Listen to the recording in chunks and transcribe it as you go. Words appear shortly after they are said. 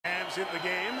Dobbs in the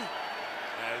game.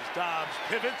 As Dobbs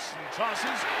pivots and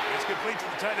tosses, it's complete to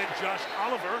the tight end, Josh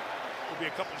Oliver. Will be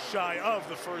a couple shy of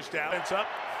the first down. It's up.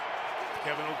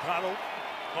 Kevin O'Connell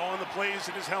calling the plays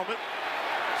in his helmet.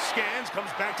 Scans,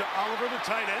 comes back to Oliver, the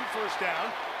tight end, first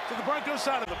down. To the Broncos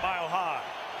side of the Mile High.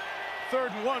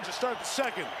 3rd and 1 to start the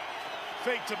second.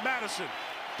 Fake to Madison.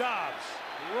 Dobbs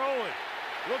rolling,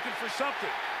 looking for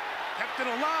something. Kept it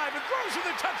alive and throws for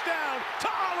the touchdown to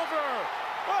Oliver.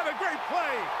 What a great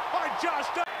play by Josh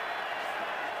Dobbs.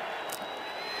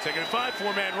 Taking a 5,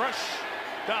 4-man rush.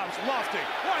 Dobbs lofting,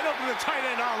 wide open to the tight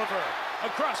end Oliver.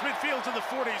 Across midfield to the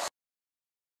 40.